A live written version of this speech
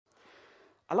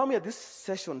Allow me at this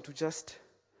session to just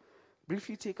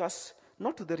briefly take us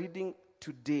not to the reading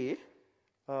today,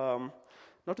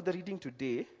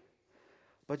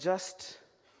 but just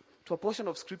to a portion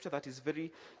of scripture that is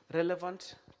very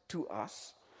relevant to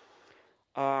us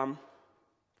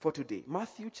for today.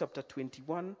 Matthew chapter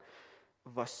 21,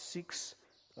 verse 6.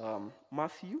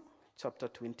 Matthew chapter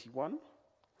 21,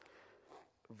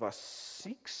 verse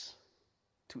 6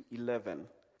 to 11.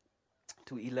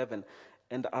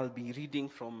 And I'll be reading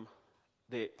from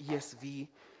the ESV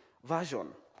version.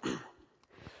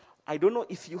 I don't know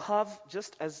if you have,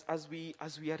 just as we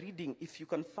are reading, if you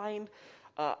can find,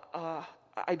 I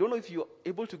don't know if you're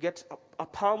able to get a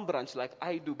palm branch like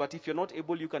I do, but if you're not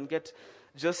able, you can get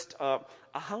just a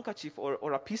handkerchief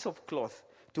or a piece of cloth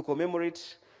to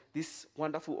commemorate this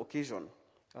wonderful occasion.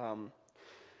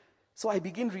 So I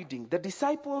begin reading. The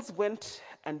disciples went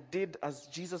and did as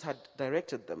Jesus had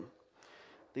directed them.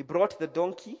 They brought the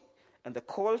donkey and the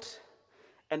colt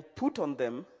and put on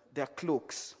them their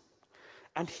cloaks,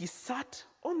 and he sat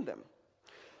on them.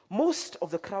 Most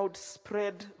of the crowd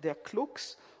spread their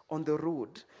cloaks on the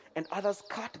road, and others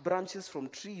cut branches from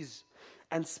trees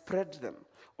and spread them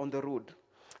on the road.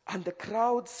 And the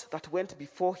crowds that went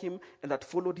before him and that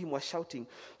followed him were shouting,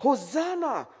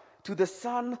 "Hosanna to the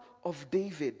Son of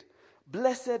David.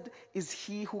 Blessed is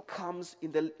he who comes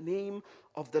in the name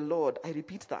of the Lord." I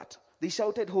repeat that. They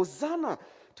shouted, "Hosanna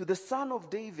to the Son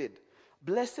of David.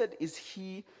 Blessed is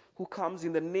he who comes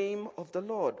in the name of the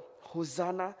Lord.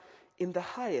 Hosanna in the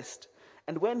highest."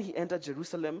 And when he entered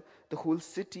Jerusalem, the whole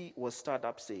city was stirred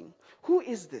up, saying, "Who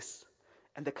is this?"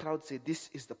 And the crowd said, "This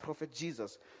is the prophet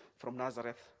Jesus from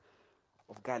Nazareth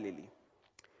of Galilee."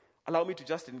 Allow me to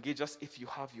just engage us. If you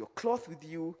have your cloth with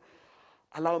you,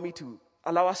 allow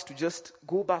us to just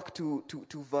go back to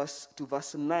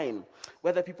verse 9,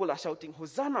 where the people are shouting,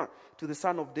 "Hosanna to the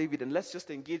Son of David." And let's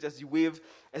just engage as you wave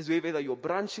either your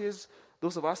branches.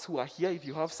 Those of us who are here, if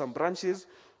you have some branches,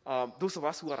 those of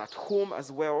us who are at home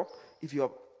as well, if you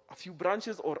have a few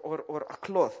branches or a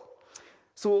cloth.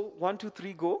 So 1, 2,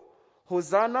 3, go.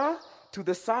 Hosanna to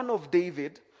the Son of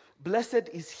David. Blessed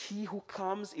is he who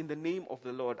comes in the name of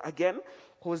the Lord. Again,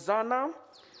 Hosanna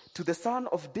to the Son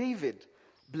of David.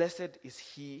 Blessed is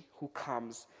he who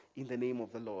comes in the name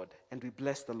of the Lord. And we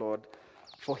bless the Lord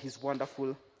for his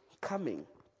wonderful coming.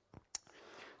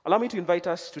 Allow me to invite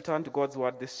us to turn to God's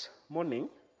word this morning.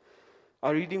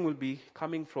 Our reading will be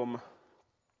coming from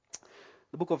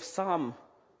the book of Psalm,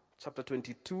 chapter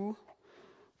 22,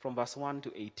 from verse 1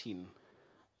 to 18.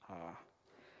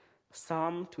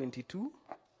 Psalm 22,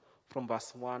 from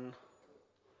verse 1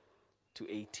 to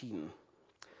 18.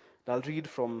 And I'll read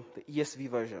from the ESV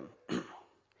version.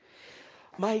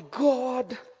 My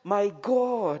God,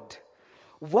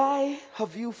 why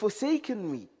have you forsaken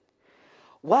me?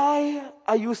 Why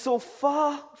are you so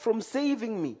far from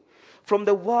saving me from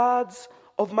the words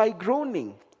of my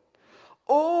groaning?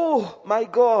 Oh, my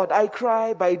God, I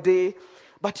cry by day,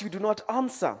 but you do not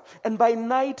answer, and by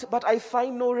night, but I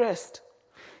find no rest.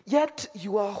 Yet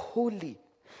you are holy,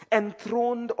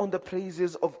 enthroned on the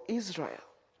praises of Israel.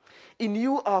 In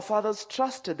you our fathers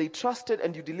trusted, they trusted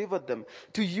and you delivered them.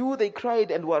 To you they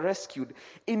cried and were rescued.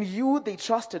 In you they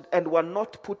trusted and were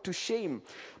not put to shame.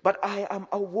 But I am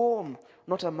a worm,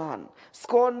 not a man,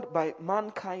 scorned by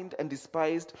mankind and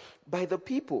despised by the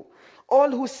people. All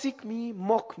who seek me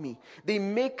mock me. They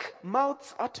make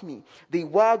mouths at me. They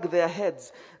wag their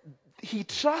heads. He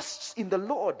trusts in the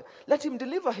Lord. Let him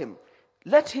deliver him.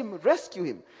 Let him rescue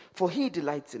him, for he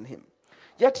delights in him.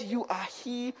 Yet you are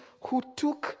he who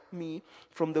took me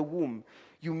from the womb.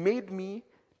 You made me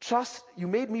trust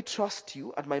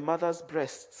you at my mother's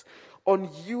breasts. On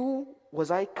you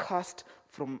was I cast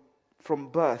from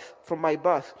my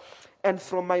birth, and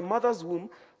from my mother's womb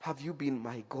have you been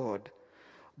my God.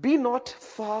 Be not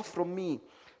far from me,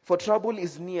 for trouble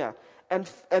is near, and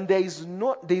there is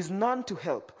none to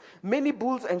help. Many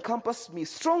bulls encompass me.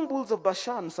 Strong bulls of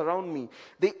Bashan surround me.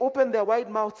 They open their wide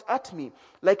mouths at me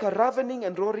like a ravening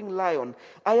and roaring lion.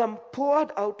 I am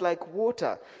poured out like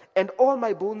water, and all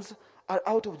my bones are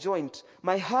out of joint.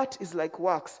 My heart is like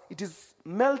wax. It is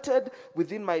melted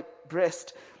within my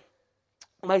breast.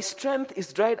 My strength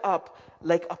is dried up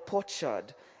like a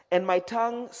potsherd, and my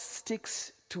tongue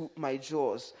sticks to my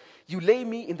jaws. You lay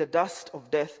me in the dust of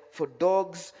death, for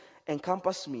dogs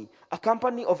encompass me. A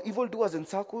company of evildoers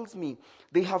encircles me.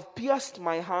 They have pierced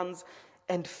my hands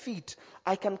and feet.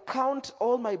 I can count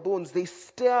all my bones. They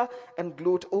stare and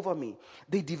gloat over me.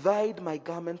 They divide my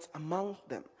garments among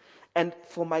them, and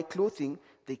for my clothing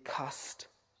they cast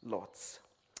lots.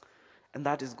 And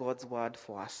that is God's word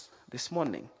for us this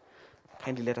morning.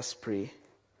 Kindly let us pray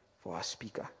for our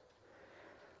speaker.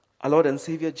 Our Lord and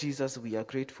Savior Jesus, we are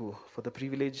grateful for the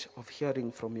privilege of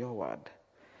hearing from your word.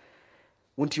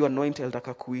 Won't you anoint Elder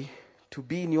Kakui to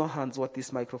be in your hands what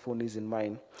this microphone is in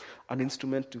mine, an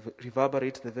instrument to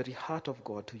reverberate the very heart of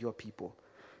God to your people.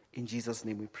 In Jesus'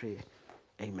 name we pray.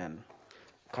 Amen.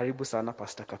 Karibu sana,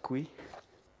 Pastor Kakui.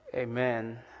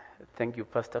 Amen. Thank you,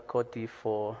 Pastor Koti,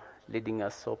 for leading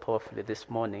us so powerfully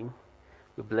this morning.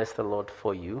 We bless the Lord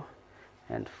for you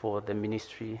and for the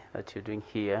ministry that you're doing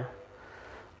here.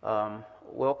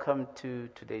 Welcome to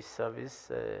today's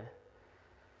service.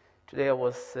 Today I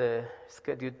was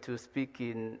scheduled to speak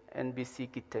in NBC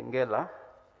Kitengela,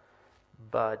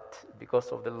 but because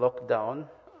of the lockdown,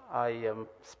 I am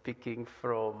speaking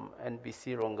from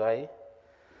NBC Rongai.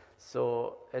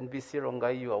 So NBC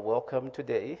Rongai, you are welcome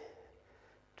today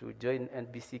to join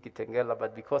NBC Kitengela,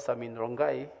 but because I'm in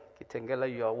Rongai,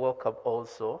 Kitengela, you are welcome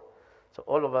also. So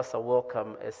all of us are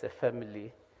welcome as a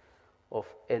family of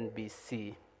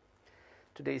NBC.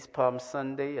 Today is Palm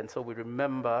Sunday, and so we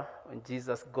remember when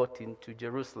Jesus got into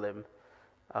Jerusalem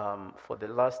for the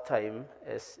last time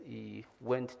as he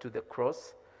went to the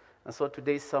cross. And so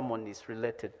today's sermon is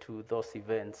related to those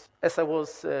events. As I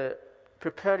was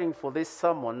preparing for this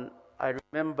sermon, I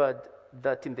remembered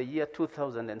that in the year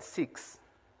 2006,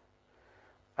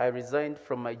 I resigned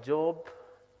from my job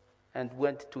and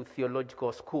went to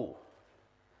theological school.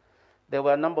 There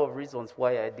were a number of reasons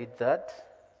why I did that.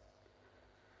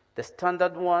 The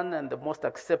standard one and the most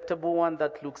acceptable one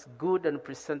that looks good and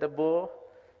presentable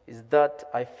is that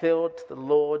I felt the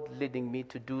Lord leading me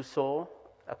to do so,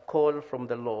 a call from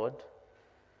the Lord.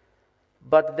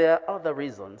 But there are other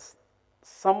reasons.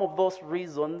 Some of those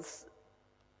reasons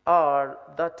are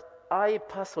that I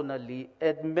personally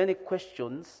had many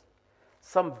questions,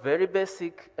 some very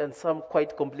basic and some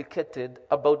quite complicated,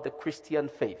 about the Christian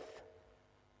faith.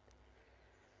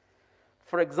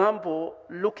 For example,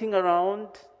 looking around,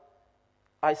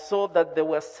 I saw that there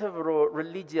were several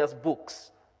religious books,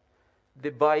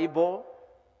 the Bible,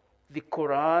 the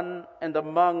Quran, and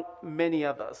among many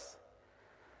others.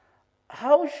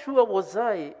 How sure was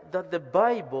I that the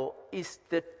Bible is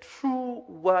the true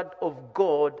word of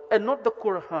God and not the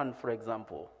Quran, for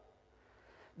example?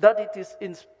 That it is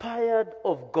inspired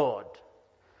of God.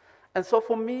 And so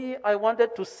for me, I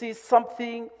wanted to see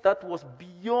something that was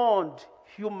beyond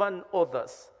human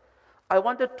authors. I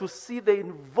wanted to see the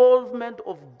involvement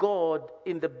of God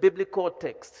in the biblical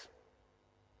text.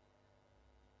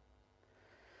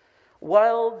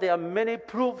 While there are many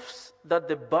proofs that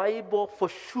the Bible for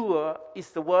sure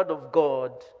is the Word of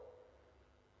God,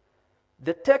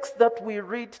 the text that we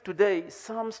read today,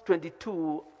 Psalms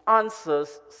 22,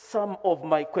 answers some of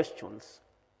my questions.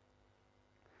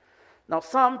 Now,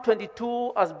 Psalm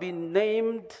 22 has been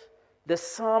named the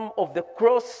Psalm of the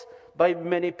Cross by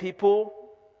many people.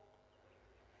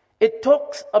 It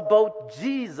talks about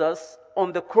Jesus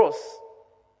on the cross.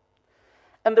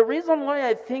 And the reason why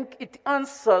I think it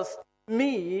answers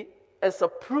me as a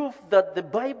proof that the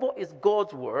Bible is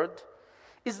God's word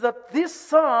is that this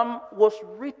psalm was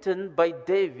written by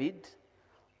David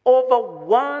over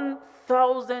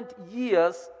 1,000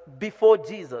 years before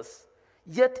Jesus,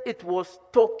 yet it was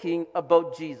talking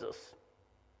about Jesus.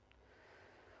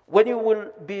 When you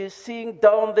will be seeing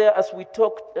down there as we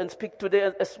talk and speak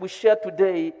today, as we share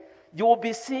today, you will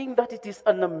be seeing that it is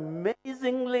an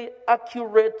amazingly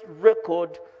accurate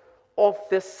record of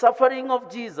the suffering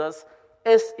of Jesus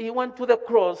as he went to the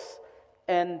cross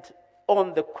and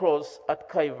on the cross at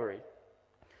Calvary.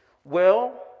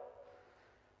 Well,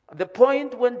 the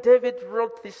point when David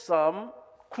wrote this psalm,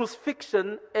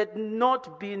 crucifixion had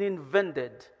not been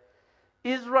invented.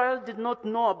 Israel did not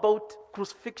know about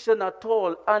crucifixion at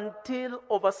all until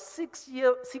over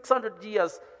 600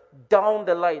 years down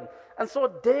the line. And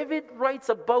so David writes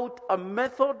about a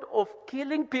method of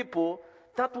killing people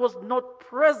that was not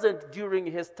present during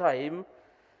his time,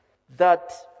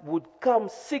 that would come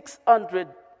 600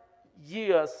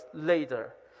 years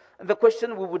later. And the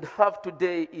question we would have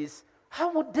today is,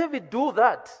 how would David do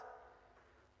that?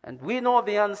 And we know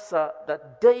the answer,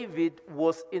 that David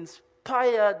was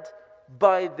inspired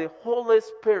by the Holy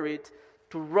Spirit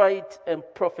to write and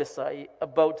prophesy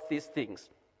about these things.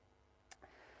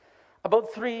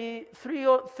 About three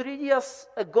years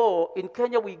ago in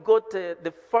Kenya, we got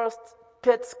the first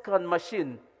PET scan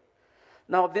machine.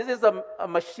 Now, this is a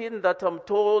machine that I'm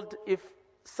told if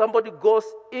somebody goes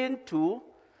into,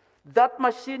 that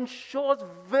machine shows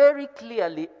very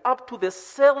clearly up to the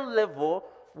cell level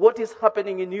what is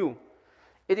happening in you.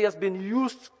 It has been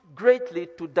used greatly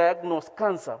to diagnose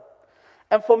cancer.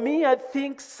 And for me, I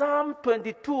think Psalm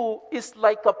 22 is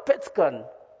like a PET scan.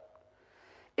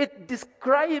 It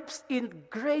describes in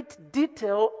great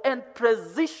detail and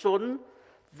precision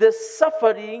the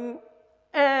suffering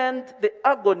and the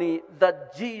agony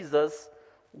that Jesus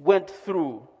went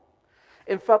through.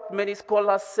 In fact, many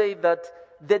scholars say that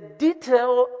the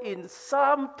detail in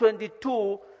Psalm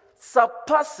 22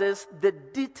 surpasses the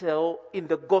detail in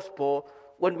the gospel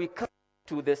when we come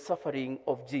to the suffering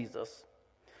of Jesus.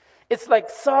 It's like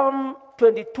Psalm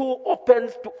 22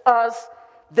 opens to us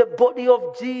the body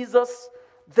of Jesus,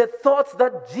 the thoughts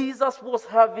that Jesus was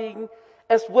having,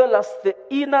 as well as the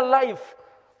inner life,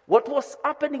 what was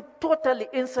happening totally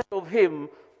inside of him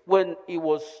when he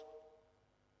was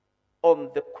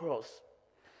on the cross.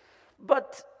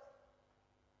 But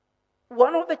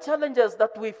one of the challenges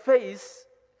that we face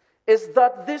is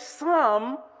that this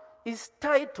psalm is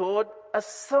titled a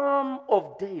Psalm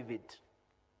of David.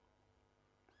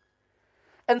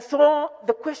 And so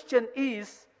the question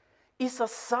is a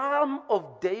Psalm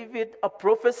of David a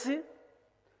prophecy?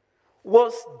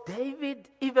 Was David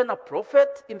even a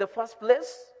prophet in the first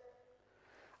place?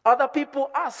 Other people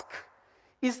ask,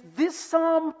 is this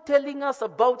psalm telling us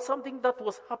about something that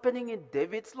was happening in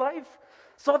David's life,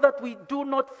 so that we do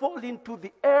not fall into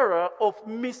the error of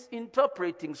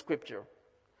misinterpreting Scripture?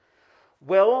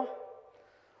 Well,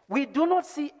 we do not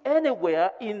see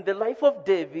anywhere in the life of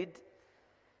David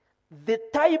the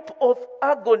type of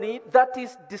agony that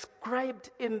is described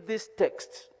in this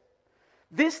text.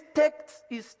 This text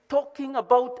is talking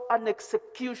about an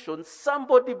execution,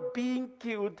 somebody being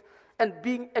killed and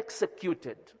being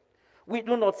executed. We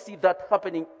do not see that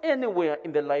happening anywhere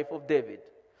in the life of David.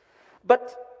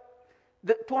 But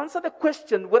to answer the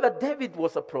question whether David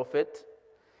was a prophet,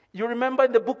 you remember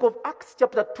in the book of Acts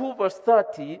chapter 2 verse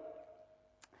 30,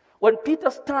 when Peter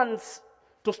stands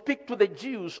to speak to the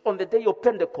Jews on the day of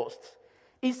Pentecost,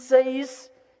 he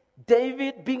says,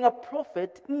 David, being a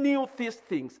prophet, knew these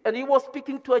things. And he was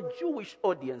speaking to a Jewish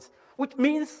audience, which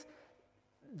means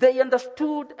they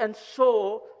understood and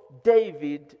saw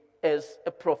David as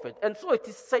a prophet. And so it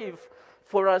is safe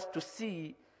for us to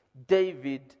see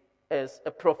David as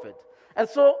a prophet. And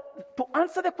so to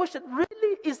answer the question,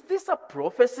 really, is this a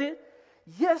prophecy?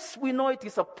 Yes, we know it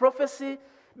is a prophecy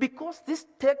because this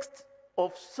text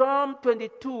of Psalm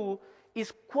 22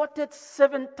 is quoted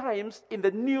 7 times in the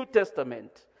New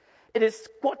Testament. It is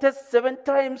quoted 7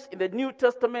 times in the New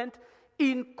Testament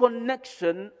in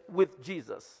connection with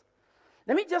Jesus.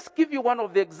 Let me just give you one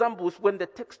of the examples when the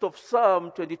text of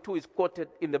Psalm 22 is quoted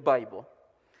in the Bible.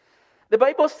 The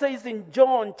Bible says in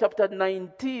John chapter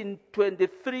 19,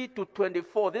 23 to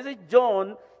 24, this is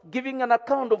John giving an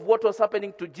account of what was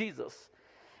happening to Jesus.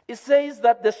 It says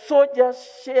that the soldiers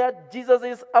shared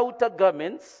Jesus' outer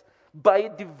garments by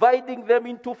dividing them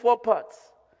into 4 parts.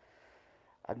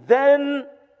 And then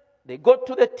they got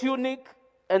to the tunic,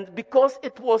 and because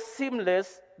it was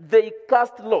seamless, they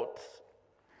cast lots.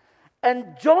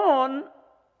 And John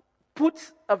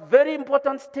puts a very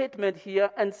important statement here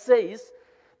and says,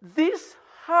 this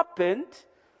happened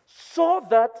so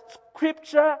that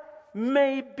Scripture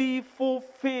may be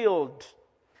fulfilled.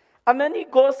 And then he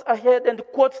goes ahead and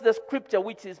quotes the Scripture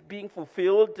which is being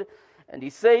fulfilled. And he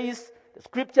says, the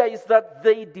Scripture is that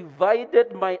they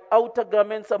divided my outer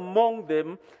garments among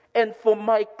them, and for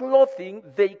my clothing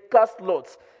they cast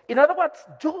lots. In other words,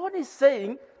 John is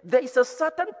saying there is a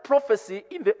certain prophecy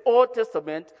in the Old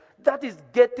Testament that is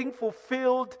getting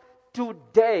fulfilled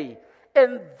today.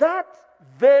 And that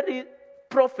very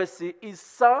prophecy is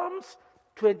Psalms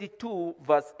 22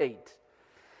 verse 8.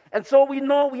 And so we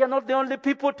know we are not the only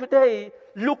people today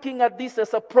looking at this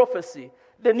as a prophecy.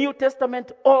 The New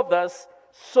Testament authors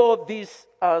saw this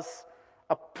as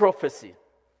a prophecy.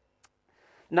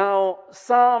 Now,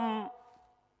 Psalm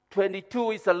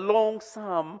 22 is a long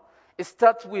psalm. It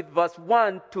starts with verse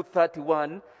 1 to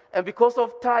 31. And because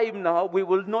of time now, we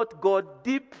will not go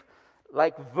deep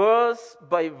like verse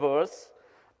by verse.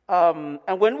 And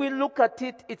when we look at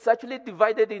it, it's actually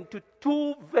divided into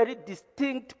 2 very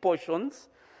distinct portions.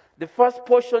 The first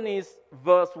portion is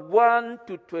verse 1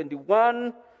 to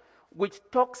 21, which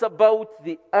talks about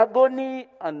the agony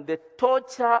and the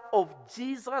torture of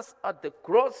Jesus at the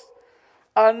cross.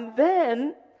 And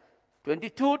then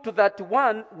 22 to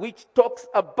 31, which talks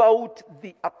about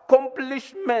the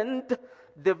accomplishment,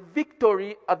 the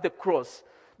victory at the cross.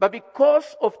 But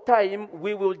because of time,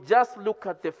 we will just look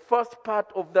at the first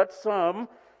part of that psalm,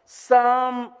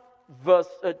 Psalm verse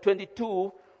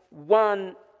 22,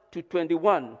 1 to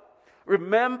 21.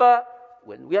 Remember,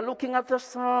 when we are looking at the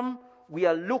psalm, we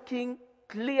are looking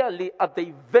clearly at the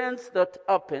events that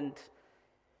happened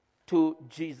to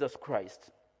Jesus Christ.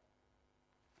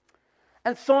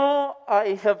 And so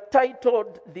I have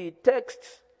titled the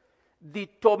text, the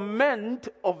torment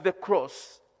of the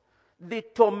cross. The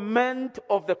torment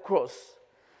of the cross.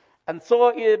 And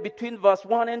so between verse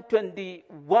 1 and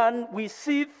 21, we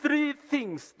see three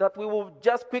things that we will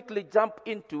just quickly jump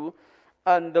into.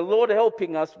 And the Lord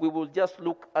helping us, we will just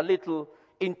look a little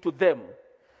into them.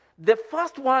 The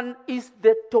first one is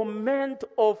the torment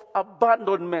of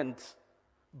abandonment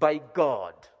by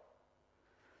God.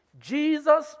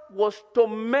 Jesus was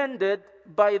tormented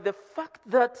by the fact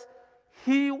that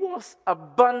he was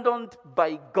abandoned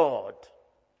by God.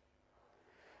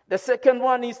 The second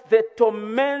one is the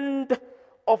torment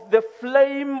of the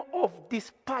flame of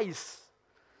despise.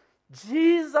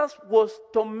 Jesus was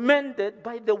tormented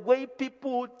by the way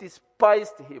people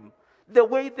despised him, the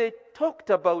way they talked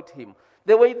about him,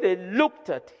 the way they looked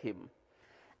at him.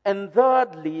 And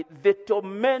thirdly, the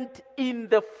torment in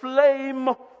the flame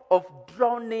of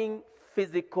drowning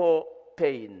physical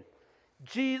pain.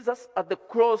 Jesus at the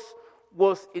cross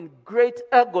was in great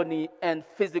agony and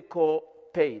physical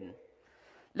pain.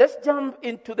 Let's jump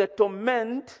into the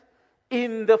torment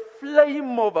in the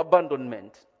flame of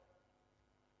abandonment.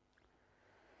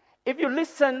 If you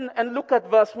listen and look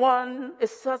at verse 1, it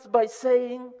starts by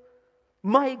saying,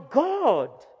 my God,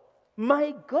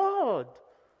 why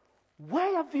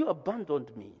have you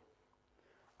abandoned me?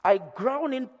 I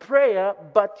groan in prayer,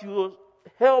 but your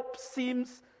help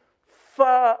seems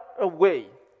far away.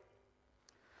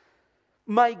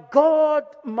 My God,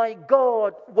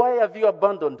 why have you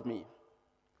abandoned me?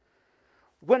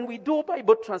 When we do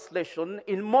Bible translation,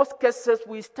 in most cases,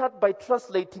 we start by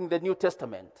translating the New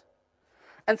Testament.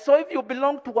 And so if you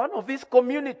belong to one of these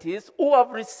communities who have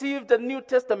received the New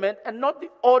Testament and not the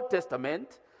Old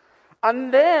Testament,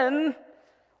 and then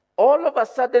all of a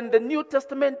sudden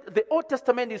the Old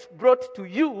Testament is brought to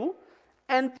you,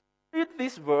 and read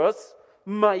this verse,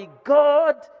 my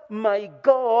God,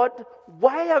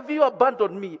 why have you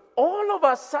abandoned me? All of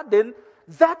a sudden,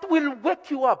 that will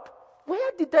wake you up.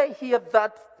 Where did I hear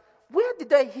that? Where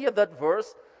did I hear that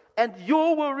verse? And you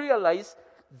will realize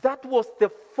that was the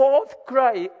fourth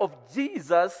cry of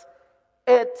Jesus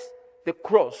at the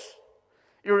cross.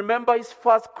 You remember his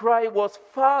first cry was,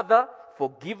 Father,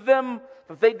 forgive them,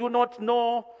 for they do not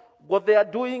know what they are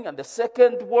doing. And the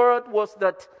second word was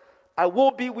that I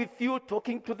will be with you,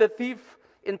 talking to the thief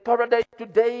in paradise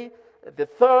today. The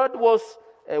third was,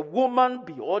 a woman,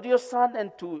 behold your son.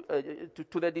 And to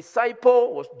the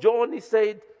disciple was John, he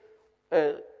said,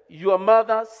 your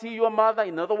mother, see your mother.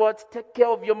 In other words, take care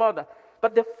of your mother.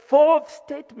 But the fourth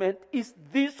statement is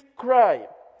this cry.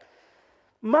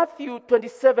 Matthew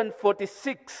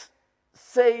 27:46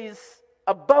 says,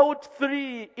 about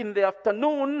 3 in the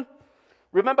afternoon,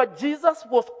 remember Jesus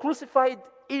was crucified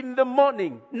in the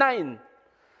morning, 9.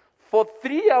 For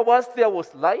 3 hours there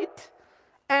was light,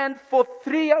 and for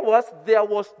 3 hours there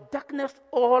was darkness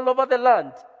all over the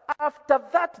land. After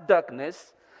that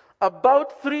darkness,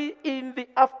 about 3 in the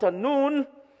afternoon,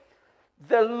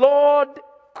 the Lord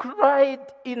cried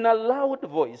in a loud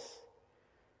voice.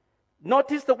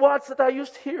 Notice the words that are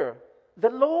used here. The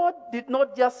Lord did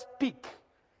not just speak.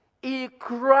 He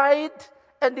cried,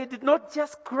 and he did not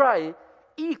just cry.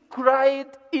 He cried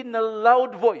in a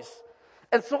loud voice.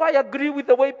 And so I agree with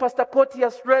the way Pastor Coty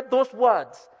has read those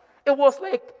words. It was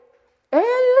like,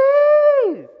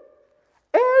 Eli,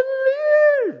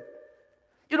 Eli.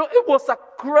 It was a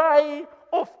cry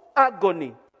of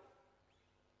agony.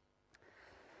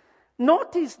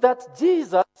 Notice that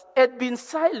Jesus had been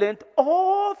silent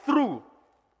all through.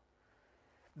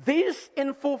 This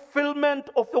in fulfillment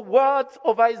of the words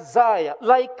of Isaiah,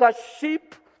 like a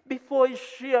sheep before his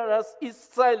shearers is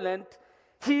silent,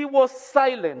 he was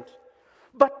silent.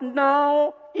 But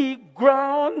now he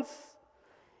groans,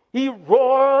 he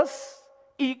roars,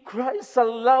 he cries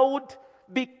aloud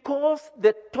because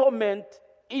the torment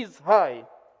is high.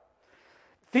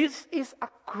 This is a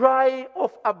cry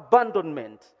of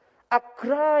abandonment, a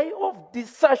cry of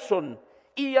desertion.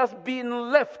 He has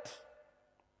been left.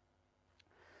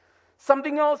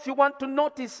 Something else you want to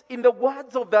notice in the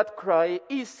words of that cry,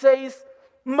 he says,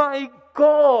 my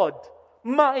God,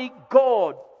 my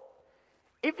God.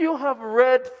 If you have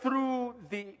read through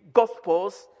the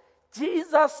Gospels,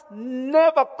 Jesus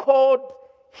never called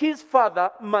his Father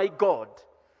my God.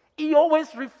 He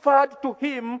always referred to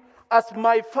him as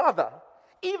my Father.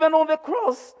 Even on the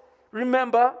cross,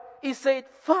 remember, he said,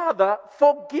 Father,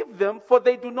 forgive them, for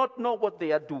they do not know what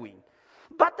they are doing.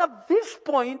 But at this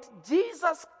point,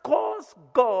 Jesus calls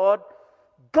God,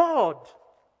 God.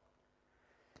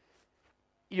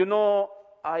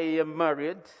 I am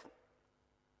married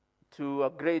to a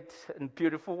great and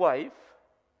beautiful wife.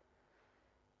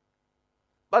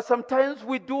 But sometimes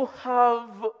we do have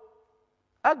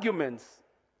arguments.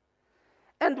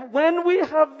 And when we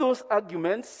have those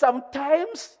arguments,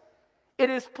 sometimes it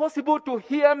is possible to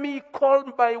hear me call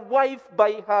my wife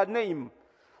by her name,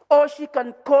 or she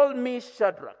can call me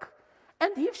Shadrach.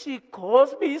 And if she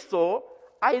calls me so,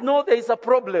 I know there is a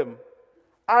problem.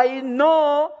 I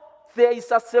know there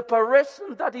is a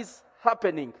separation that is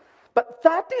happening. But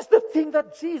that is the thing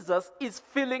that Jesus is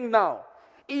feeling now.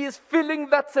 He is feeling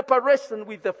that separation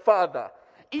with the Father.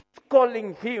 He's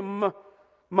calling him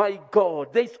my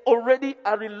God. There is already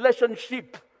a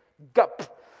relationship gap.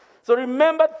 So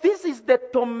remember, this is the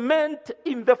torment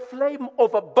in the flame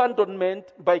of abandonment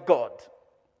by God.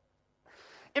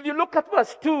 If you look at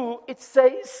verse 2, it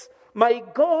says, my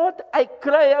God, I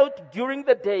cry out during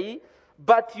the day,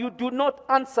 but you do not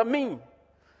answer me.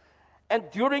 And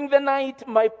during the night,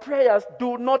 my prayers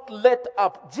do not let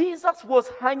up. Jesus was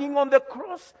hanging on the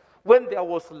cross when there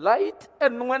was light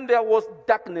and when there was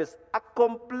darkness. A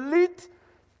complete,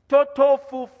 total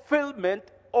fulfillment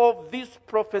of this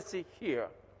prophecy here.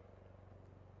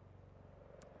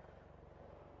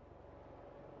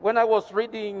 When I was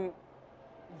reading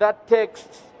that text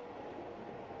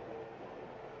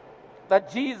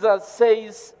that Jesus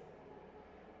says,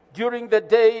 during the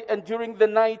day and during the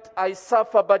night I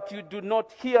suffer, but you do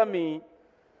not hear me,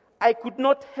 I could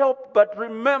not help but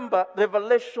remember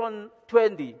Revelation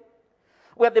 20,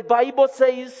 where the Bible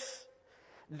says,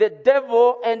 the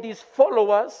devil and his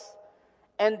followers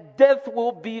and death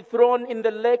will be thrown in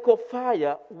the lake of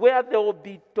fire, where they will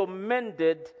be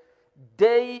tormented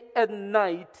day and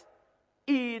night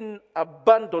in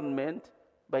abandonment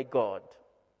by God.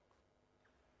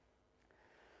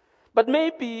 But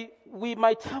maybe we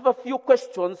might have a few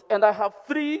questions, and I have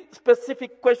 3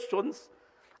 specific questions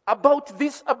about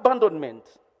this abandonment.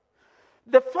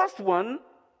 The first one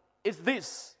is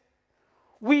this.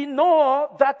 We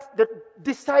know that the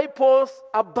disciples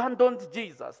abandoned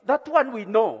Jesus. That one we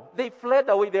know. They fled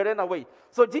away, they ran away.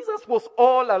 So Jesus was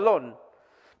all alone.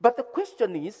 But the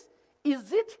question is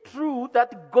it true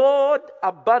that God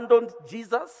abandoned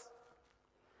Jesus?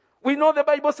 We know the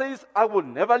Bible says, I will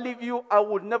never leave you, I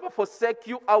will never forsake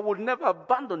you, I will never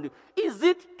abandon you. Is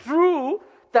it true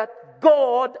that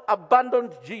God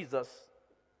abandoned Jesus?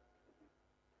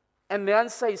 And the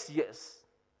answer is yes.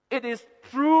 It is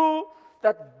true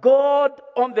that God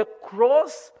on the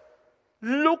cross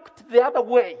looked the other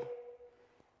way.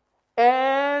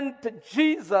 And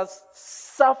Jesus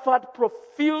suffered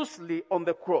profusely on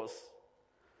the cross.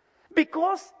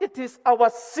 Because it is our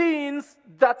sins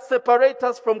that separate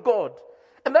us from God.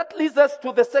 And that leads us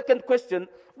to the second question.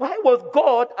 Why was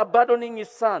God abandoning his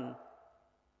son?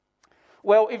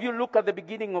 Well, if you look at the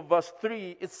beginning of verse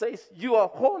 3, it says, you are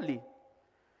holy.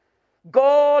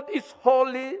 God is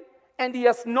holy and he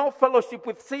has no fellowship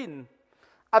with sin.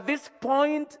 At this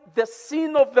point, the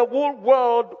sin of the whole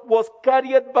world was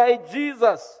carried by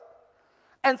Jesus.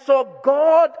 And so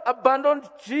God abandoned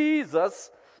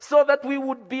Jesus so that we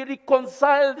would be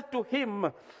reconciled to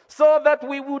him, so that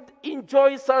we would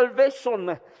enjoy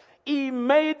salvation. He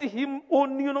made him who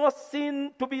knew no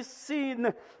sin to be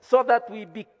sin, so that we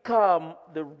become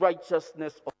the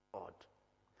righteousness of God.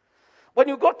 When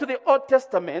you go to the Old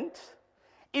Testament,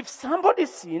 if somebody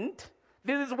sinned,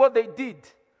 this is what they did.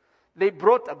 They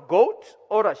brought a goat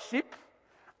or a sheep,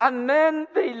 and then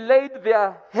they laid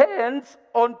their hands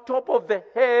on top of the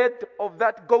head of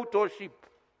that goat or sheep.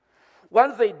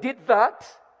 Once they did that,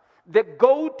 the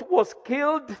goat was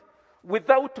killed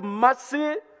without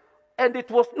mercy, and it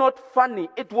was not funny.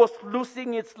 It was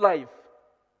losing its life.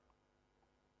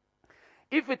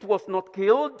 If it was not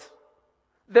killed,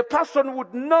 the person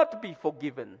would not be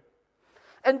forgiven.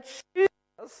 And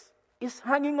Jesus is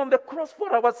hanging on the cross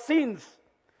for our sins.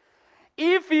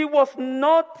 If he was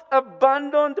not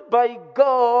abandoned by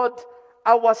God,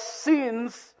 our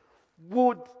sins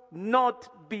would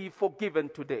not be forgiven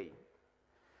today.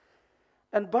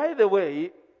 And by the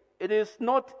way, it is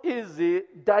not easy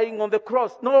dying on the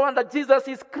cross. No wonder Jesus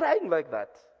is crying like that.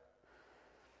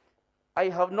 I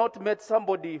have not met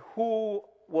somebody who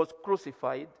was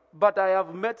crucified, but I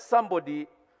have met somebody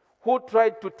who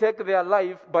tried to take their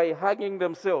life by hanging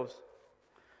themselves.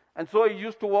 And so he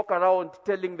used to walk around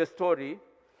telling the story,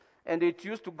 and it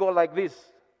used to go like this.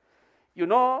 You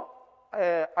know,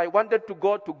 I wanted to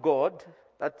go to God.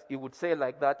 That he would say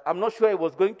like that. I'm not sure he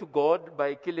was going to God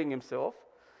by killing himself,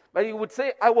 but he would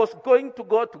say, I was going to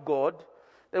go to God.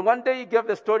 Then one day he gave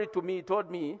the story to me. He told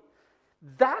me,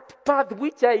 that path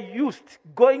which I used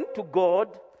going to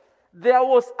God, there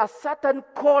was a certain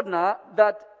corner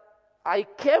that I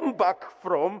came back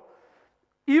from.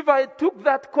 If I took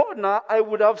that corner, I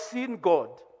would have seen God.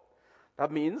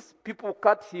 That means people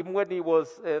cut him when he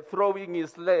was throwing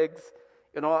his legs,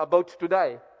 about to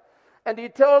die. And he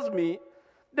tells me,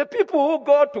 the people who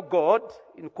go to God,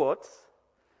 in quotes,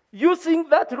 using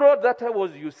that road that I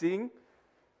was using,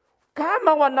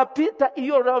 kama wanapita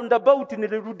hiyo roundabout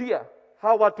nilirudia,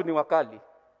 hawa watu ni wakali.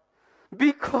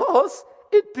 Because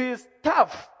it is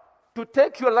tough to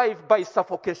take your life by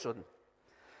suffocation.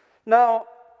 Now,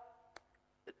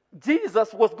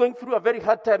 Jesus was going through a very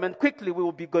hard time, and quickly we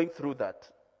will be going through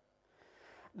that.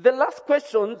 The last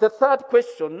question, the third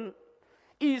question,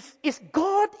 is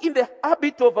God in the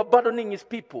habit of abandoning his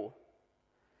people?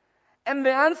 And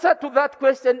the answer to that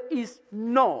question is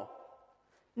no,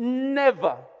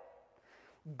 never.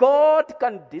 God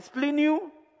can discipline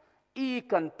you, he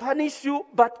can punish you,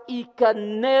 but he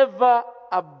can never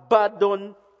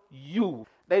abandon you.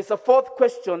 There is a fourth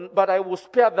question, but I will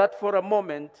spare that for a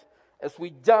moment as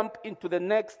we jump into the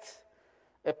next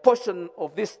portion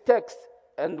of this text,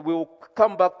 and we'll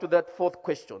come back to that fourth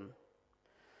question.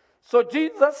 So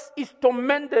Jesus is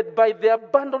tormented by the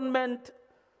abandonment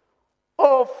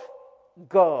of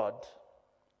God.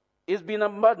 He's been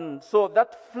abandoned, so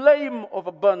that flame of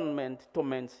abandonment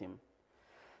torments him.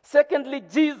 Secondly,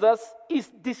 Jesus is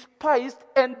despised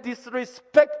and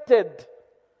disrespected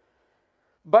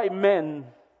by men.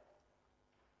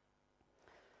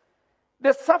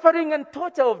 The suffering and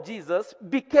torture of Jesus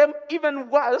became even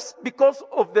worse because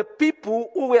of the people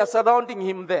who were surrounding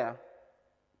him there.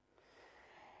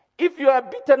 If you are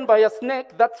bitten by a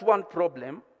snake, that's one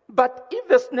problem. But if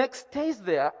the snake stays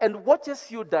there and watches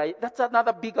you die, that's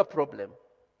another bigger problem.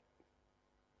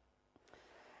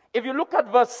 If you look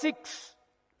at verse 6,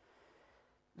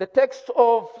 the text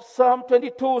of Psalm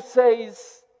 22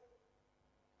 says,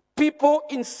 people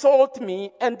insult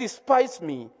me and despise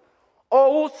me.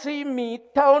 All who see me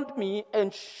taunt me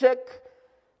and shake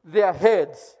their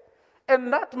heads.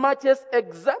 And that matches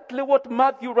exactly what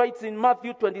Matthew writes in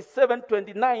Matthew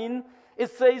 27:29.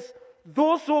 It says,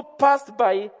 those who passed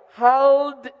by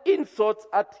hurled insults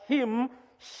at him,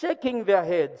 shaking their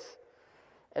heads.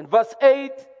 And verse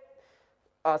 8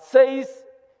 says,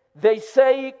 they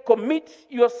say, commit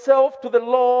yourself to the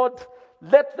Lord.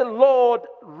 Let the Lord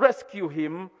rescue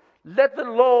him. Let the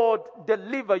Lord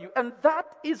deliver you. And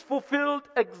that is fulfilled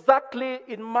exactly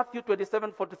in Matthew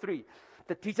 27:43.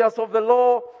 The teachers of the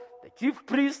law, the chief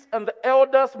priests, and the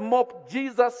elders mocked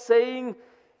Jesus, saying,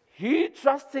 he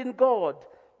trusts in God.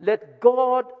 Let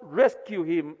God rescue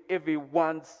him if he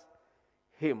wants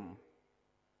him.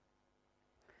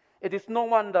 It is no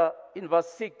wonder in verse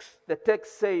 6, the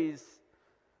text says,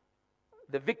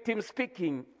 the victim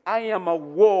speaking, I am a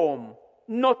worm,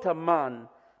 not a man,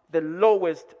 the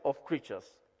lowest of creatures.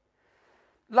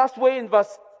 Last way in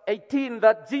verse 18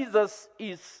 that Jesus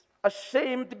is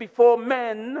ashamed before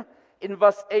men, in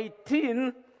verse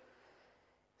 18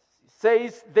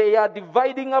 says, they are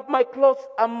dividing up my clothes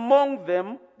among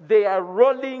them, they are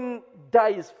rolling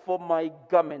dice for my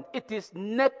garment. It is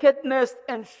nakedness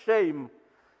and shame.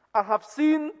 I have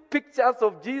seen pictures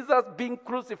of Jesus being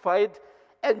crucified,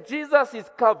 and Jesus is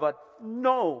covered.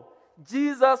 No,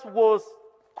 Jesus was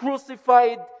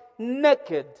crucified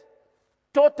naked,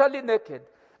 totally naked,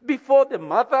 before the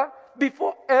mother,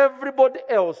 before everybody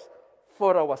else,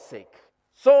 for our sake.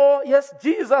 So, yes,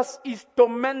 Jesus is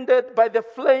tormented by the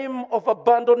flame of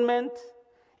abandonment,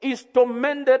 is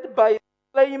tormented by the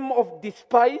flame of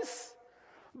despise,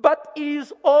 but he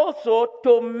is also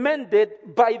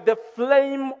tormented by the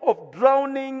flame of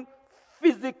drowning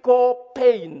physical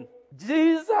pain.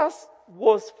 Jesus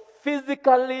was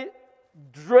physically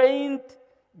drained,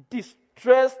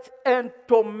 distressed, and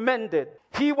tormented.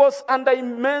 He was under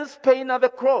immense pain at the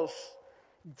cross,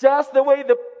 just the way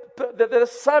the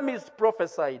psalmist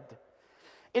prophesied.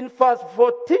 In verse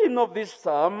 14 of this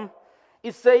psalm,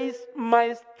 it says,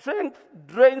 my strength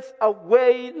drains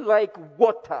away like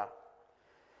water.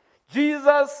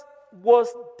 Jesus was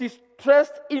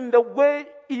distressed in the way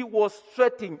he was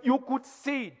sweating. You could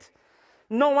see it.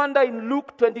 No wonder in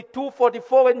Luke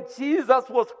 22:44, when Jesus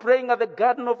was praying at the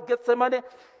Garden of Gethsemane,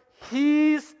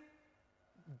 his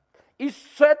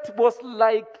sweat was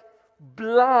like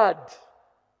blood.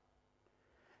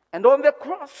 And on the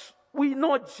cross, we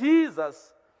know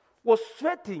Jesus was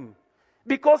sweating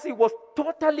because he was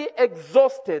totally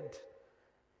exhausted.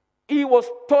 He was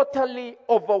totally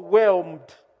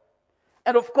overwhelmed.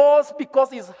 And of course,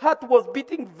 because his heart was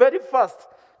beating very fast,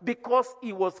 because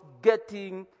he was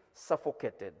getting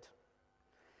suffocated.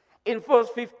 In verse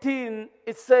 15,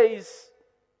 it says,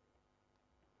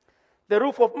 the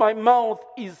roof of my mouth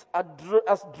is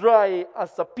as dry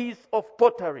as a piece of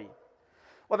pottery.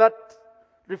 What that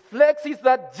reflects is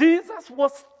that Jesus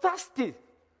was thirsty.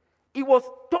 He was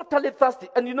totally thirsty.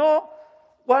 And you know,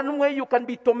 one way you can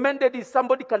be tormented is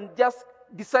somebody can just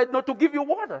decide not to give you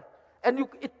water. and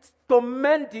it's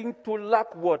tormenting to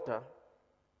lack water.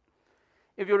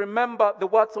 If you remember the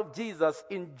words of Jesus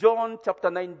in John chapter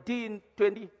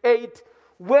 19:28,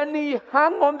 when he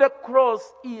hung on the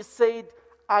cross, he said,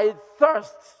 "I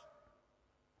thirst."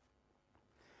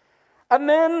 And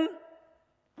then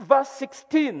verse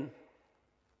 16,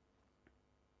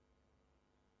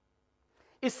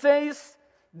 it says,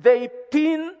 "They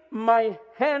pin my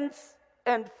hands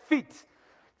and feet."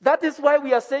 That is why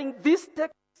we are saying this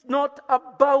text is not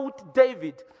about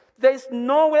David. There is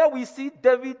nowhere we see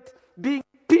David being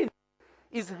pinned,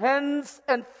 his hands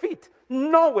and feet.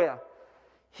 Nowhere.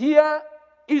 Here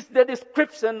is the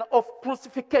description of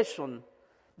crucifixion.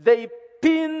 They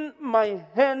pin my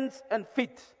hands and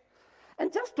feet.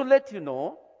 And just to let you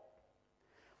know,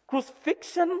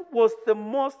 crucifixion was the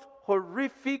most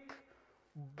horrific,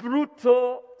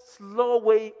 brutal, slow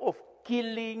way of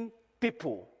killing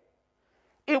people.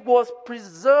 It was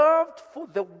preserved for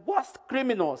the worst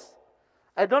criminals.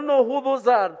 I don't know who those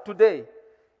are today.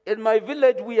 In my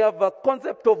village, we have a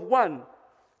concept of one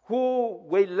who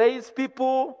waylays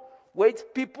people, waits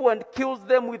people, and kills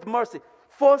them with mercy.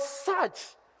 For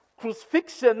such,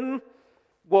 crucifixion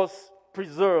was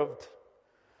preserved.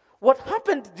 What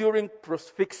happened during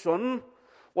crucifixion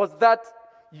was that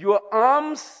your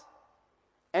arms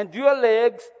and your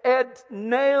legs had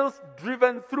nails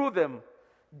driven through them,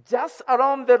 just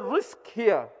around the wrist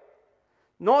here,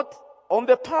 not on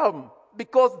the palm,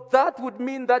 because that would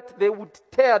mean that they would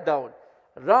tear down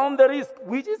around the wrist,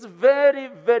 which is very,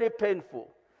 very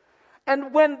painful.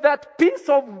 And when that piece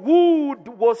of wood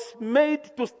was made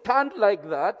to stand like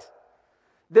that,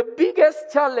 the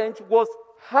biggest challenge was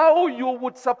how you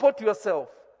would support yourself.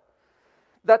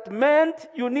 That meant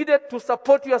you needed to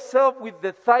support yourself with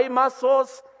the thigh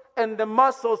muscles and the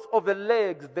muscles of the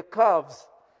legs, the calves,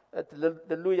 that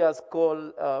the Luyas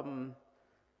call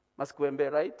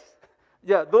maskwembe, right?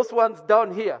 Yeah, those ones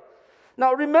down here.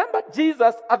 Now remember,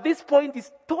 Jesus at this point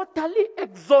is totally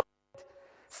exhausted.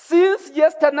 Since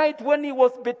yesternight when he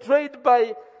was betrayed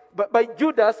by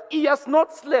Judas, he has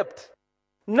not slept.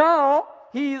 Now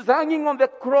he is hanging on the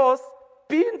cross,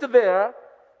 pinned there,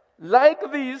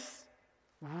 like this,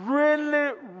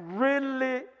 really,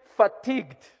 really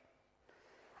fatigued.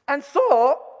 And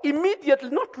so, immediately,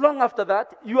 not long after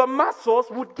that, your muscles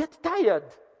would get tired.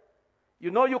 You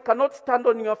know, you cannot stand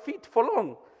on your feet for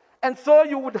long. And so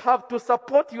you would have to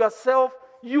support yourself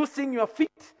using your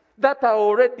feet that are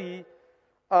already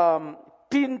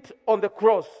pinned on the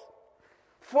cross.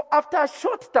 For after a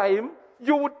short time,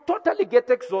 you would totally get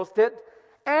exhausted,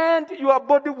 and your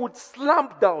body would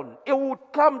slump down. It would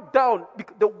come down.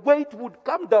 The weight would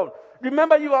come down.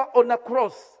 Remember, you are on a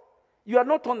cross. You are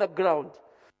not on the ground.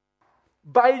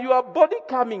 By your body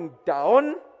coming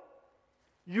down,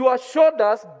 your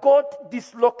shoulders got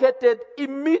dislocated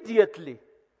immediately.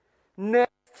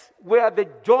 Next, where the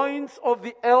joints of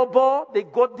the elbow, they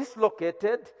got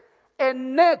dislocated.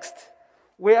 And next,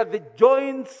 where the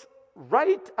joints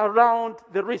right around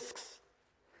the wrists.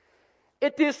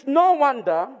 It is no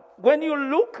wonder when you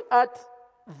look at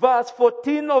verse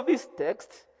 14 of this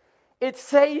text, it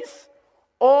says,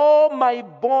 "All my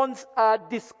bones are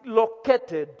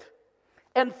dislocated."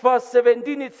 And verse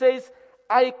 17 it says,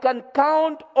 "I can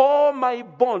count all my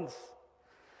bones."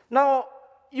 Now,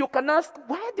 you can ask,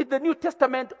 why did the New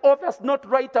Testament authors not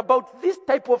write about this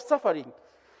type of suffering?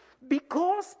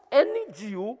 Because any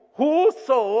Jew who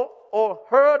saw or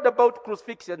heard about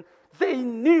crucifixion, they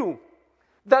knew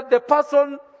that the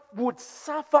person would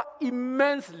suffer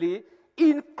immensely,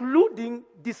 including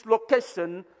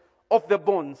dislocation of the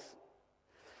bones.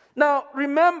 Now,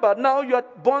 remember, now your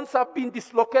bones have been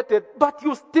dislocated, but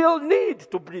you still need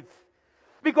to breathe.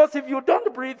 Because if you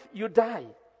don't breathe, you die.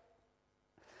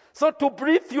 So to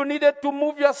breathe, you needed to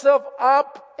move yourself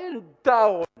up and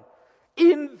down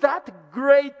in that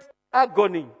great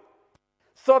agony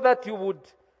so that you would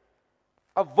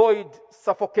avoid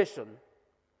suffocation.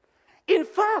 In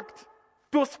fact,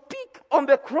 to speak on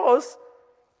the cross,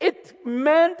 it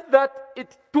meant that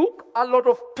it took a lot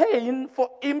of pain for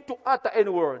him to utter any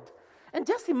word. And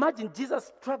just imagine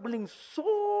Jesus struggling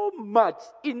so much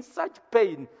in such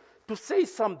pain to say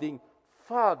something,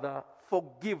 "Father,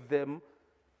 forgive them,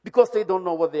 because they don't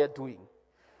know what they are doing."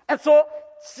 And so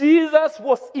Jesus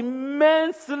was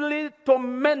immensely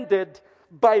tormented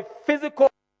by physical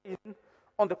pain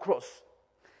on the cross.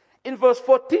 In verse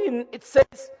 14, it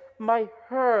says, "My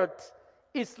heart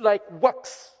is like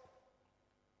wax."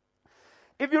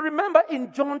 If you remember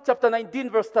in John chapter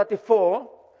 19, verse 34,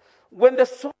 when the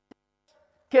soldiers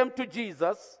came to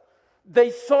Jesus, they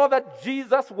saw that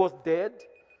Jesus was dead,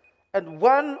 and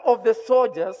one of the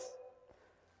soldiers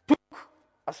took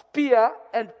a spear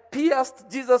and pierced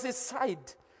Jesus'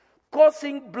 side,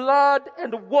 causing blood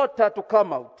and water to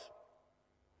come out.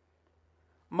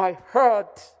 My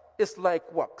heart is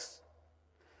like wax.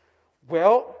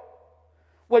 Well,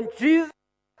 when Jesus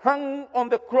hung on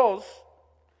the cross,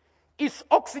 his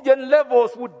oxygen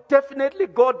levels would definitely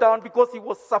go down because he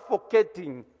was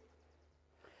suffocating.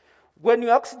 When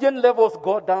your oxygen levels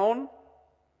go down,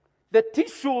 the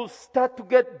tissues start to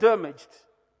get damaged.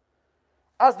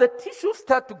 As the tissues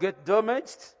start to get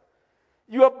damaged,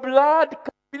 your blood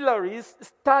capillaries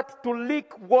start to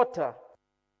leak water,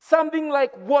 something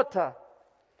like water,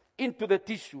 into the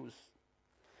tissues.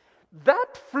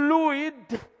 That fluid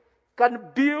can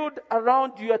build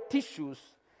around your tissues.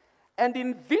 And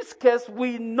in this case,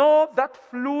 we know that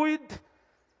fluid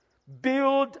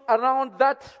build around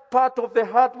that part of the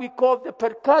heart we call the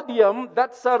pericardium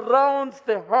that surrounds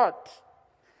the heart.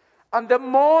 And the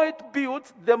more it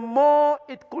builds, the more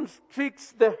it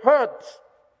constricts the heart.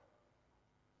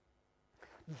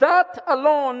 That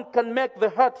alone can make the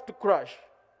heart to crash.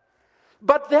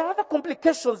 But there are other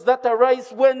complications that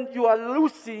arise when you are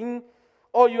losing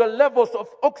or your levels of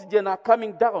oxygen are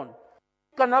coming down.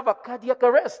 You can have a cardiac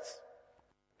arrest.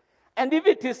 And if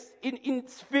it is in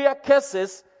severe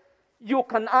cases, you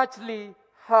can actually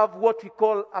have what we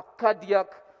call a cardiac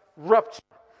rupture.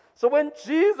 So when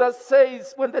Jesus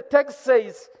says, when the text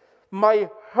says, my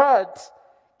heart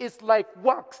is like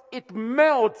wax, it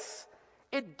melts,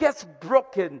 it gets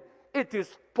broken, it is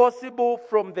possible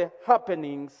from the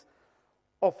happenings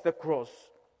of the cross.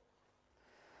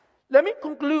 Let me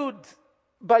conclude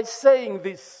by saying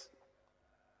this.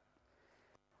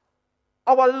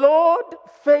 Our Lord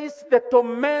faced the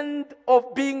torment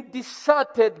of being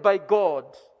deserted by God.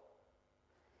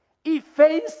 He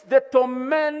faced the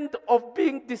torment of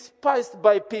being despised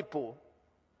by people.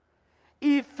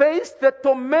 He faced the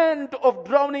torment of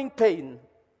drowning pain.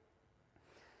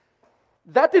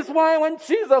 That is why when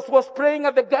Jesus was praying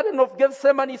at the Garden of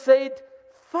Gethsemane, he said,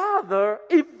 Father,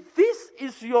 if this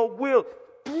is your will,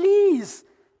 please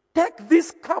take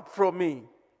this cup from me.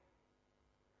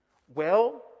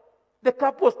 Well, the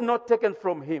cup was not taken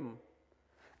from him.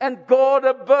 And God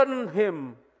abandoned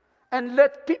him and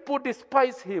let people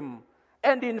despise him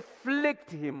and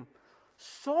inflict him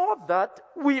so that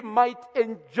we might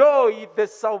enjoy the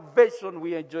salvation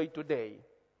we enjoy today.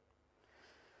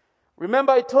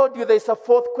 Remember, I told you there's a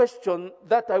fourth question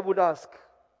that I would ask.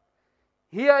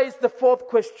 Here is the fourth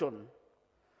question.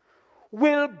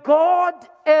 Will God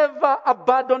ever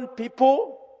abandon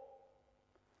people?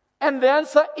 And the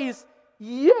answer is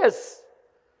yes.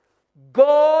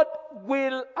 God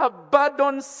will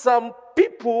abandon some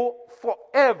people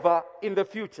forever in the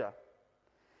future.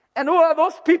 And who are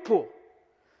those people?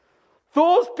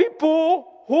 Those people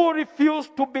who refuse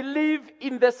to believe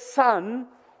in the Son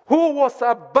who was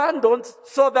abandoned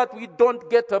so that we don't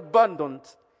get abandoned.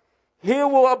 He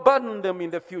will abandon them in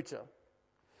the future.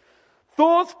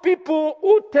 Those people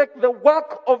who take the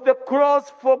work of the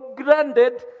cross for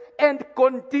granted and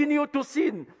continue to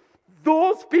sin,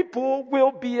 those people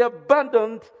will be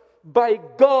abandoned by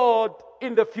God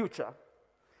in the future.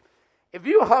 If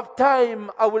you have time,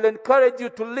 I will encourage you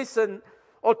to listen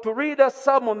or to read a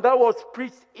sermon that was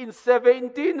preached in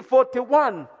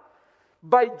 1741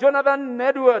 by Jonathan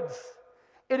Edwards.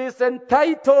 It is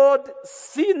entitled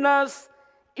Sinners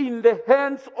in the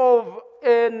Hands of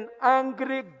an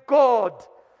Angry God.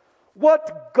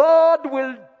 What God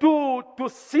will do to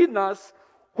sinners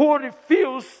who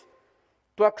refuse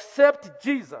to accept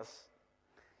Jesus.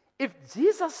 If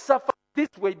Jesus suffered this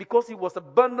way because he was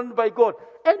abandoned by God,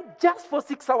 and just for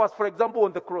 6 hours, for example,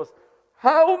 on the cross,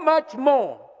 how much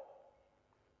more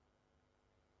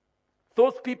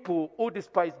those people who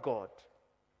despise God?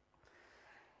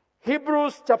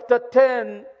 Hebrews chapter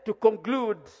 10, to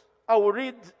conclude, I will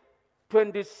read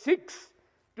 26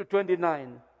 to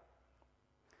 29.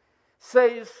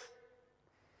 Says,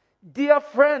 dear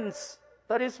friends,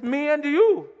 that is me and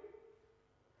you,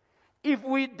 if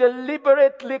we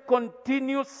deliberately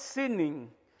continue sinning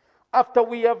after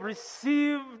we have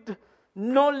received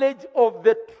knowledge of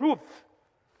the truth,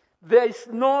 there is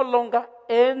no longer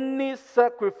any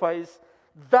sacrifice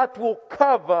that will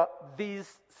cover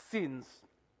these sins.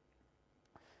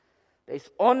 There is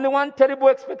only one terrible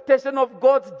expectation of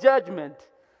God's judgment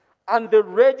and the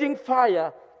raging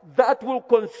fire that will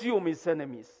consume his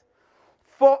enemies.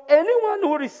 For anyone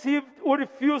who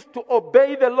refused to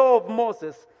obey the law of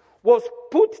Moses was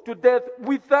put to death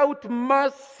without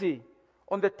mercy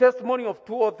on the testimony of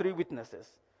 2 or 3 witnesses.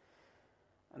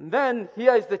 And then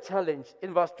here is the challenge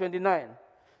in verse 29.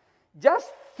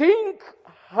 Just think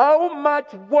how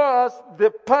much worse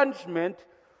the punishment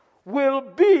will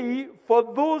be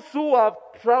for those who have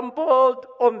trampled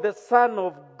on the Son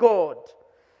of God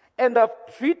and have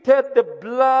treated the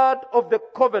blood of the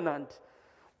covenant,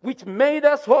 which made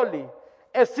us holy,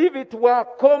 as if it were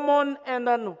common and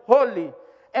unholy,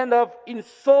 and have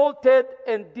insulted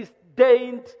and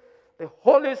disdained the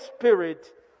Holy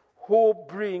Spirit, who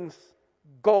brings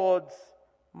God's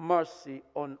mercy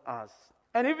on us.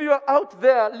 And if you are out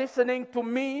there listening to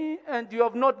me and you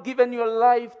have not given your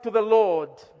life to the Lord,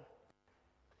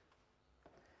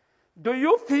 do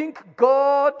you think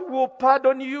God will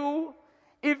pardon you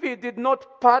if He did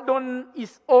not pardon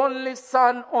His only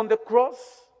Son on the cross?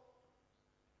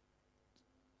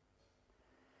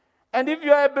 And if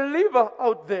you are a believer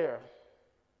out there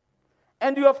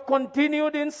and you have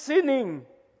continued in sinning,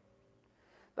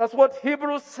 that's what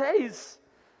Hebrews says,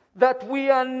 that we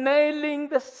are nailing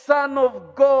the Son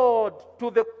of God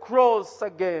to the cross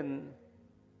again.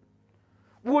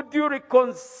 Would you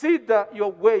reconsider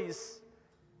your ways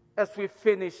as we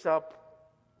finish up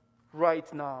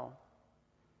right now?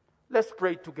 Let's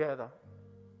pray together.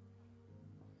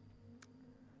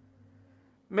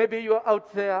 Maybe you're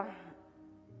out there,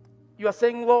 you are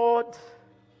saying, Lord,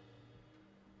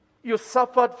 you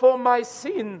suffered for my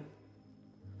sin,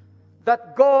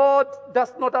 that God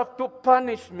does not have to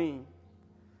punish me,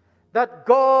 that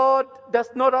God does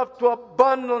not have to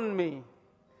abandon me,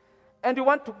 and you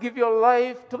want to give your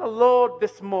life to the Lord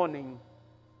this morning.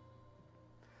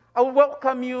 I will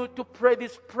welcome you to pray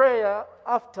this prayer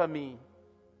after me.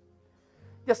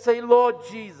 Just say, Lord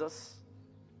Jesus,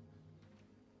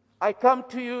 I come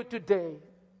to you today.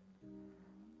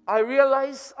 I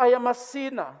realize I am a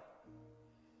sinner.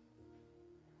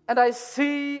 And I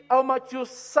see how much you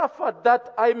suffered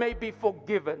that I may be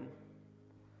forgiven.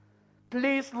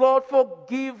 Please, Lord,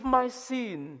 forgive my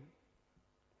sin.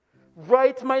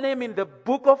 Write my name in the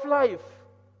book of life.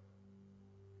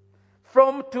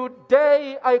 From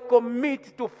today, I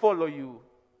commit to follow you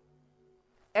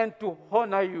and to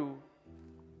honor you.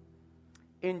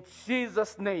 In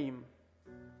Jesus' name.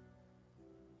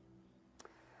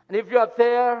 And if you are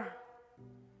there,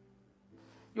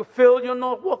 you feel you're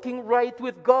not walking right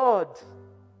with God,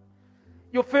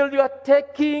 you feel you are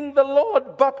taking the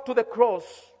Lord back to the cross,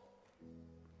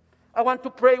 I want to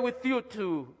pray with you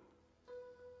too.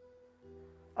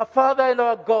 Our Father and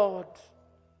our God,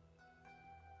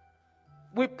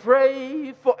 we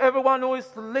pray for everyone who is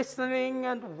listening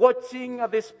and watching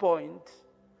at this point,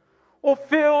 who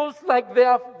feels like they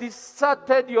have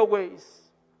deserted your ways,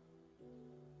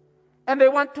 and they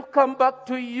want to come back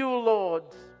to you, Lord.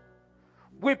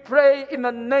 We pray in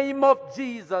the name of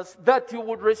Jesus that you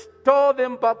would restore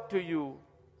them back to you,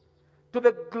 to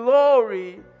the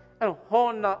glory and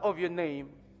honor of your name.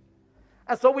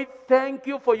 And so we thank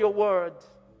you for your word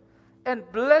and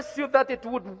bless you that it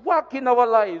would work in our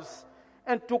lives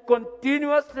and to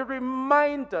continuously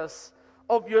remind us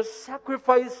of your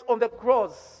sacrifice on the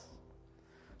cross,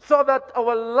 so that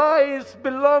our lives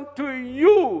belong to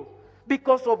you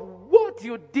because of what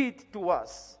you did to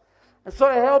us. And so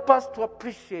help us to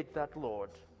appreciate that,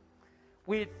 Lord.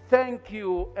 We thank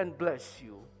you and bless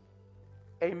you.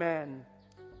 Amen.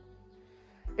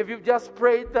 If you've just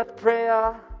prayed that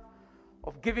prayer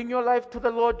of giving your life to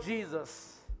the Lord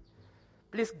Jesus,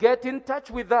 please get in touch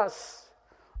with us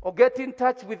or get in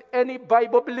touch with any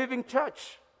Bible-believing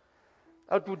church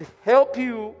that would help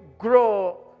you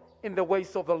grow in the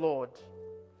ways of the Lord.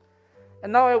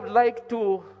 And now I would like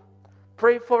to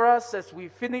pray for us as we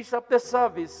finish up the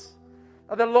service,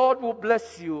 that the Lord will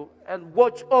bless you and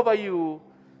watch over you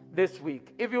this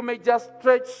week. If you may just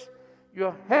stretch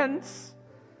your hands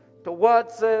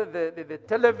towards the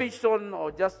television,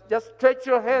 or just stretch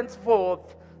your hands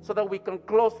forth so that we can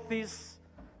close this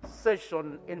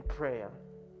session in prayer.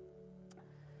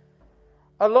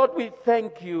 Our Lord, we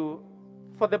thank you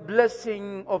for the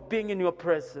blessing of being in your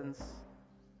presence.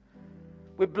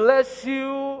 We bless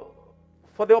you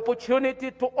for the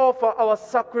opportunity to offer our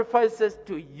sacrifices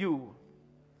to you.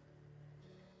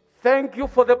 Thank you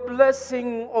for the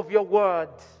blessing of your word.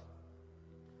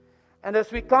 And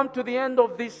as we come to the end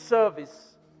of this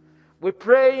service, we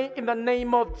pray in the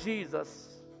name of Jesus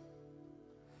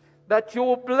that you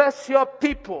will bless your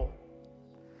people,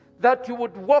 that you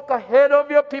would walk ahead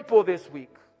of your people this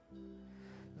week,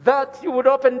 that you would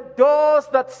open doors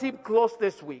that seem closed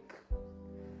this week.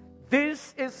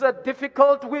 This is a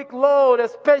difficult week, Lord,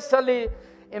 especially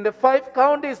in the 5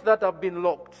 counties that have been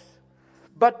locked.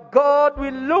 But God, we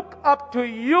look up to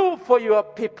you for your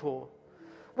people.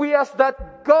 We ask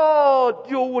that, God,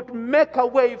 you would make a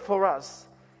way for us,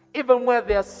 even where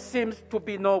there seems to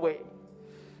be no way.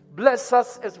 Bless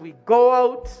us as we go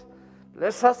out.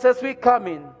 Bless us as we come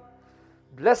in.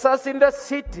 Bless us in the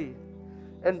city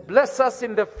and bless us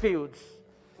in the fields.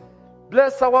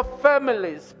 Bless our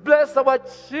families, bless our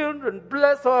children,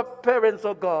 bless our parents,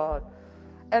 oh God.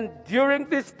 And during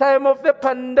this time of the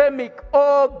pandemic,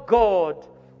 oh God,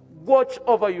 watch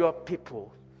over your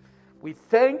people. We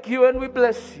thank you and we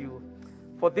bless you.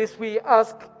 For this we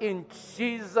ask in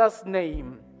Jesus'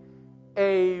 name.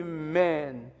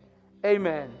 Amen.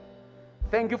 Amen.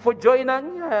 Thank you for joining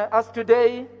us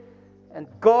today. And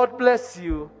God bless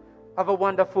you. Have a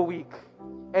wonderful week.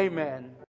 Amen.